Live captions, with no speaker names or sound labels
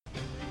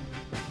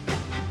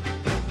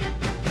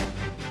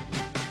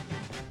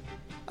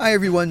Hi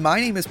everyone,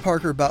 my name is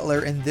Parker Butler,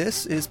 and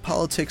this is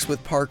Politics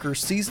with Parker,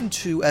 Season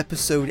 2,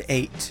 Episode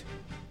 8.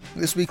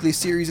 This weekly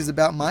series is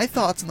about my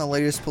thoughts on the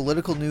latest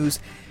political news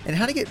and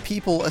how to get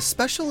people,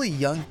 especially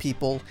young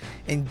people,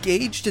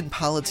 engaged in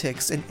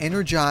politics and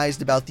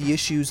energized about the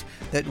issues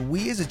that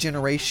we as a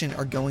generation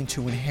are going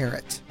to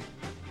inherit.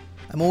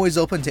 I'm always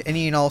open to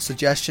any and all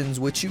suggestions,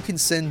 which you can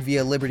send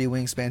via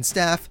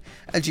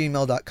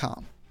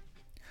libertywingspanstaff@gmail.com.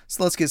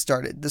 So let's get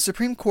started. The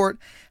Supreme Court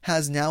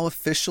has now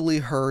officially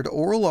heard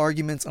oral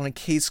arguments on a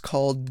case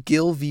called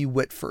Gill v.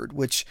 Whitford,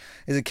 which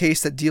is a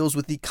case that deals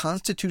with the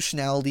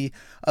constitutionality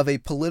of a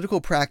political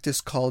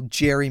practice called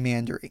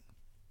gerrymandering.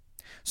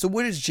 So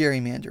what is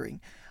gerrymandering?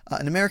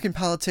 In American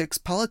politics,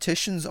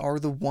 politicians are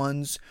the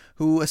ones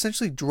who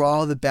essentially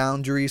draw the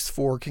boundaries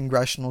for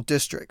congressional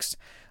districts.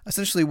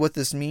 Essentially what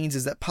this means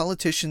is that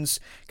politicians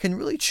can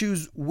really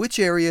choose which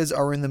areas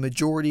are in the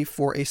majority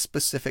for a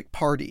specific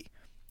party.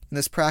 And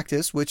this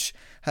practice, which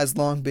has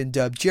long been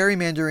dubbed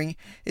gerrymandering,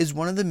 is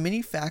one of the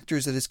many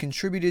factors that has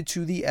contributed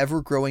to the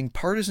ever-growing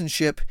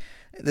partisanship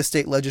the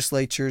state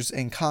legislatures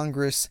and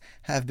Congress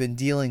have been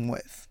dealing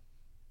with.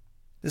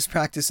 This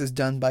practice is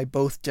done by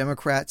both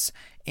Democrats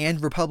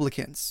and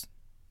Republicans.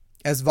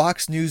 As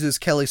Vox News'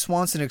 Kelly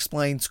Swanson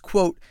explains,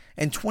 quote,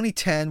 in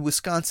 2010,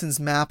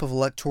 Wisconsin's map of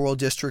electoral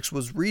districts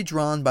was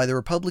redrawn by the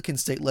Republican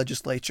state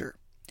legislature.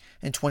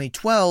 In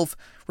 2012,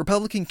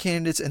 Republican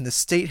candidates in the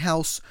State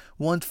House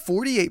won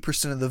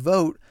 48% of the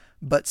vote,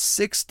 but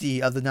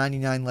 60 of the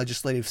 99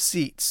 legislative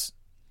seats.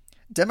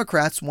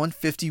 Democrats won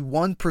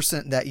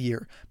 51% that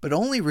year, but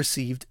only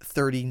received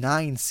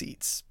 39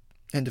 seats.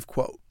 End of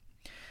quote.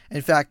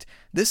 In fact,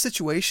 this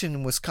situation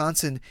in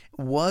Wisconsin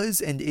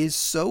was and is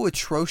so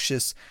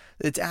atrocious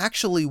that it's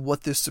actually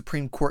what this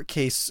Supreme Court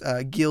case,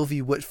 Gill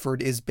v.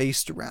 Whitford, is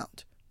based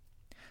around.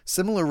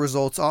 Similar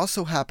results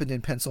also happened in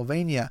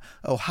Pennsylvania,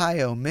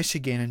 Ohio,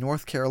 Michigan, and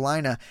North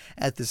Carolina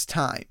at this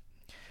time.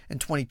 In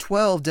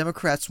 2012,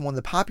 Democrats won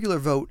the popular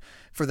vote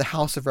for the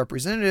House of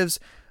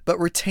Representatives, but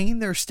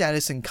retained their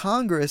status in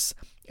Congress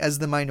as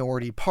the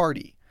minority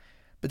party.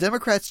 But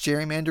Democrats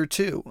gerrymander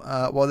too.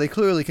 While they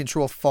clearly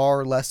control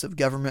far less of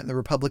government than the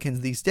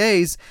Republicans these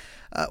days,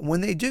 when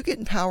they do get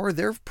in power,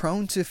 they're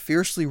prone to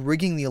fiercely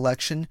rigging the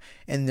election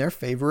in their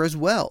favor as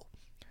well.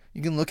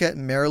 You can look at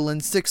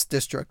Maryland's 6th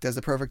District as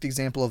a perfect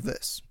example of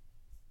this.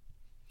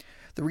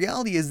 The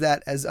reality is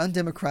that, as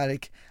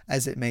undemocratic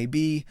as it may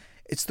be,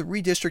 it's the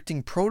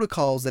redistricting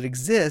protocols that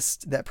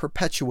exist that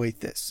perpetuate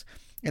this.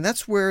 And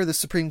that's where the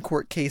Supreme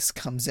Court case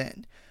comes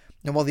in.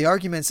 Now, while the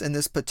arguments in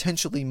this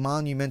potentially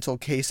monumental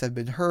case have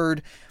been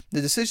heard,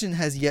 the decision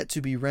has yet to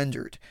be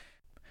rendered.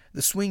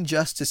 The swing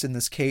justice in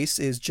this case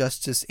is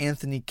Justice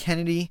Anthony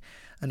Kennedy,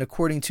 and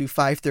according to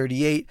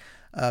 538,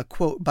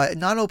 quote, by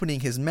not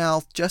opening his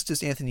mouth,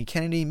 Justice Anthony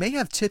Kennedy may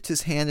have tipped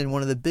his hand in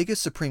one of the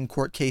biggest Supreme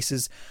Court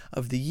cases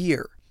of the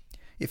year.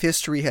 If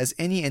history has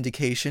any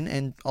indication,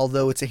 and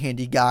although it's a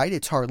handy guide,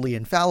 it's hardly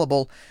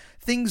infallible,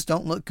 things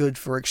don't look good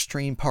for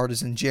extreme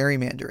partisan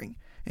gerrymandering,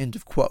 end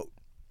of quote.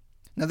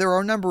 Now, there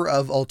are a number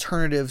of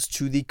alternatives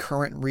to the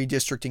current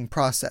redistricting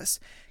process.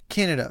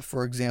 Canada,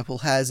 for example,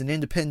 has an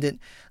independent,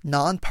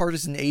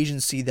 nonpartisan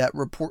agency that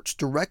reports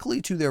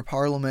directly to their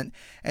parliament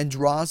and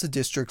draws the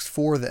districts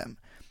for them.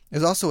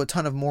 There's also a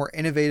ton of more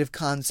innovative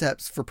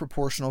concepts for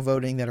proportional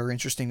voting that are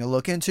interesting to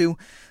look into,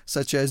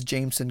 such as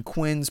Jameson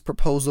Quinn's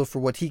proposal for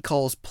what he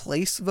calls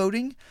place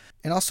voting,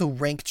 and also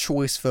ranked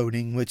choice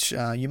voting, which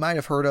you might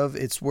have heard of.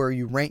 It's where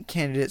you rank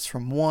candidates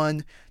from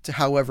 1 to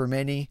however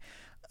many.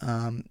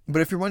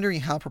 But if you're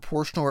wondering how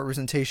proportional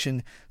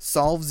representation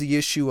solves the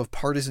issue of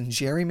partisan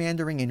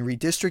gerrymandering and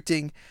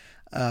redistricting,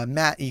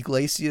 Matt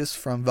Iglesias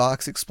from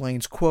Vox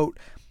explains, quote,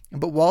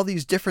 but while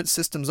these different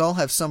systems all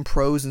have some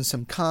pros and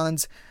some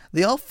cons,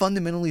 they all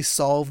fundamentally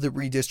solve the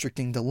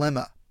redistricting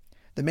dilemma.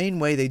 The main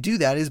way they do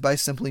that is by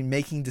simply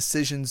making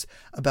decisions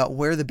about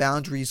where the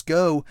boundaries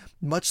go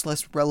much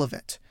less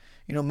relevant.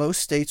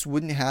 Most states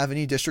wouldn't have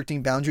any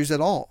districting boundaries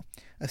at all.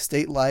 A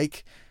state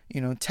like,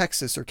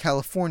 Texas or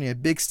California,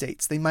 big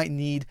states, they might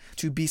need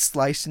to be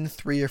sliced into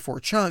 3 or 4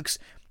 chunks,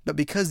 but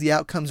because the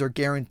outcomes are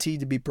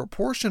guaranteed to be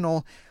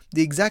proportional,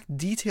 the exact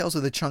details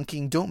of the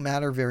chunking don't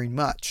matter very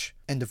much,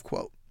 end of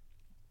quote.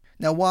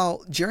 Now,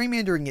 while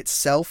gerrymandering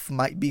itself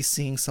might be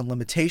seeing some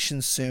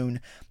limitations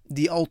soon,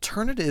 the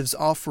alternatives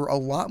offer a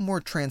lot more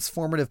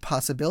transformative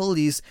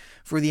possibilities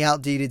for the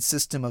outdated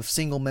system of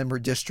single-member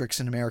districts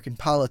in American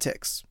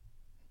politics.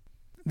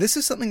 This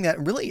is something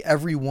that really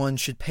everyone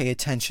should pay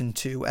attention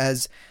to,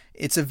 as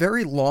it's a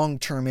very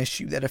long-term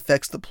issue that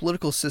affects the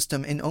political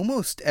system in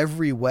almost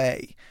every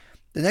way.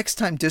 The next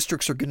time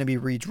districts are going to be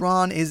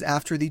redrawn is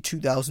after the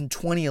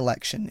 2020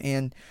 election,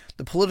 and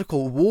the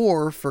political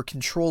war for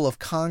control of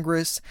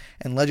Congress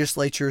and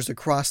legislatures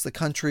across the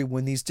country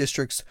when these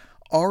districts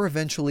are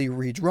eventually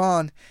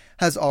redrawn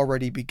has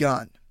already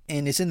begun.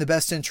 And it's in the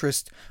best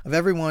interest of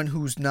everyone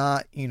who's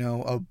not,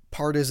 a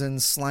partisan,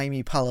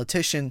 slimy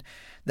politician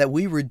that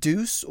we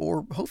reduce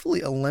or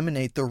hopefully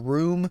eliminate the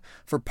room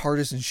for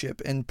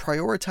partisanship and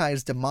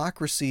prioritize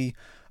democracy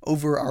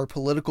over our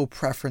political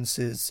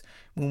preferences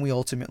when we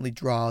ultimately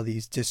draw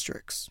these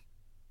districts.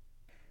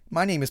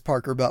 My name is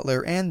Parker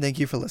Butler, and thank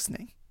you for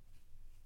listening.